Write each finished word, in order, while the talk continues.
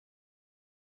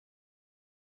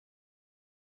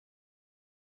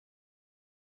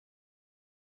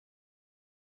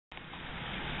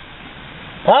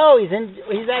Oh, he's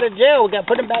out of jail. We got to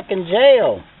put him back in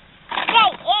jail.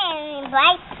 Stay in,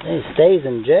 right? He stays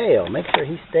in jail. Make sure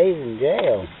he stays in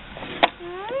jail.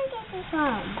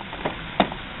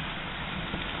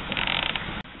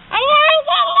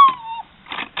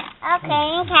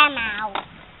 Okay, come out.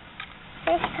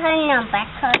 This kind number,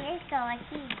 so let's go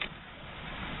here.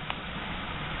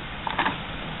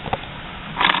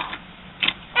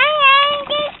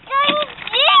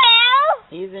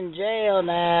 He's in jail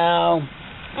now.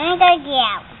 I'm going to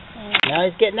jail. Now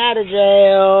he's getting out of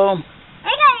jail.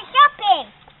 I'm going to shopping.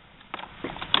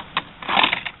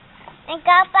 And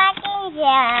go back in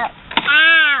jail.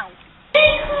 Ow.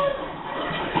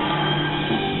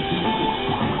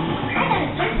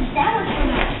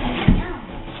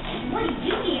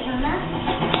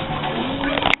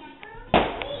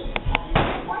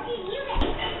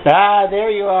 Ah,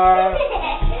 there you are.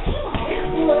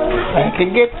 I can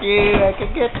get you. I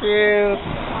can get you.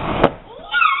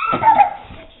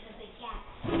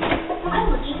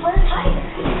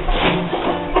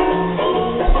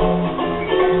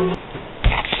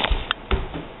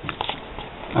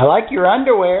 I like your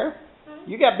underwear.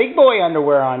 You got big boy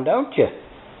underwear on, don't you?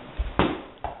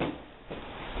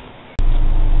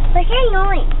 What's that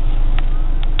noise?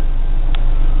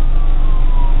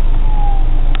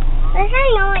 What's that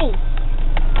noise?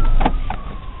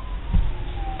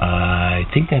 I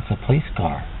think that's a police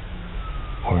car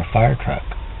or a fire truck.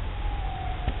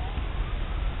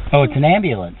 Oh, it's an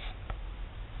ambulance.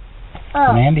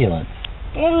 Oh. An ambulance.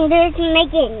 Then there's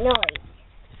making noise.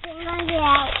 I'm going to get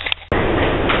out.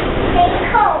 Hey,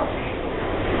 Coke.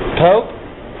 Coke?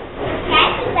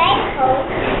 Savvy likes Coke.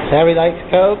 Savvy likes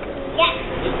Coke? Yes.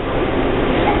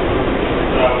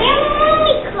 There's a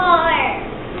movie car.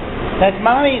 That's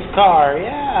Mommy's car,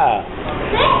 yeah.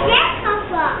 Where's that come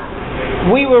from?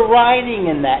 We were riding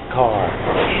in that car.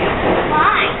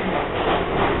 Why?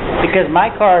 Because my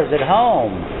car is at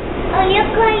home. Oh, you're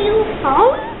going to use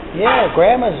home? Yeah,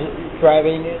 Grandma's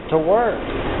driving it to work.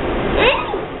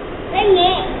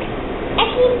 I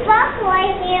see Bubba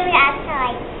right here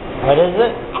outside. What is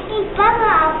it? I see Bubba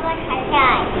outside.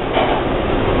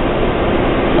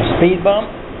 A speed bump?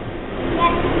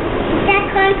 That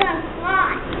car's gonna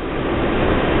fly.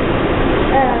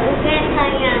 That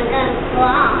car's gonna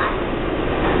fly.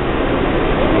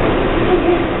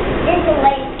 There's a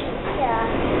way pizza.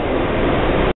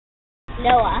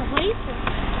 Noah, what are you saying?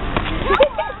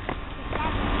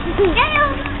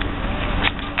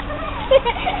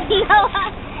 Noah,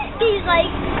 he's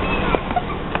like...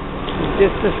 He's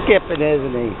just a skipping,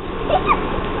 isn't he?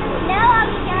 Noah,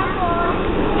 be careful.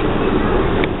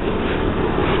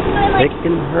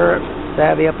 Picking her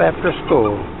Savvy up after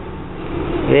school.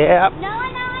 Yep. No.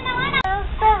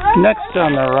 Next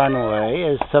on the runway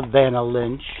is Savannah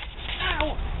Lynch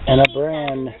and a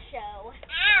brand.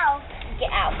 Ow.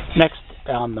 Get out. Next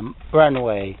on the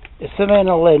runway is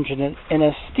Savannah Lynch in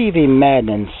a Stevie Madden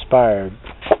inspired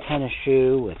tennis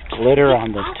shoe with glitter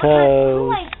on the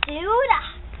toes. Dude,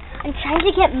 I'm trying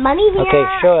to get money here. Okay,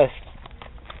 show us.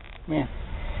 Yeah.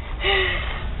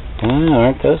 Oh,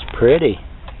 aren't those pretty?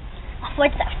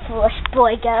 Where'd that foolish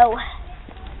boy go?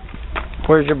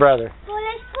 Where's your brother?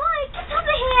 Foolish boy, get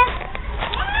over here.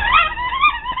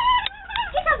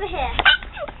 Get over here.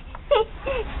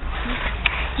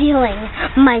 Stealing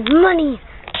my money.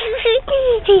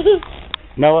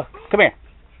 Noah, come here.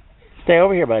 Stay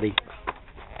over here, buddy.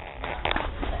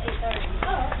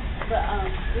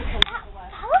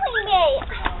 Following me.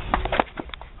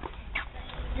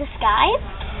 This guy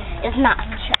is not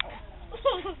on show.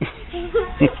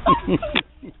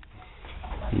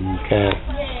 Okay.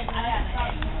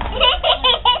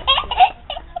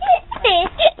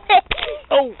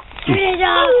 Oh! Turn it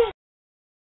off.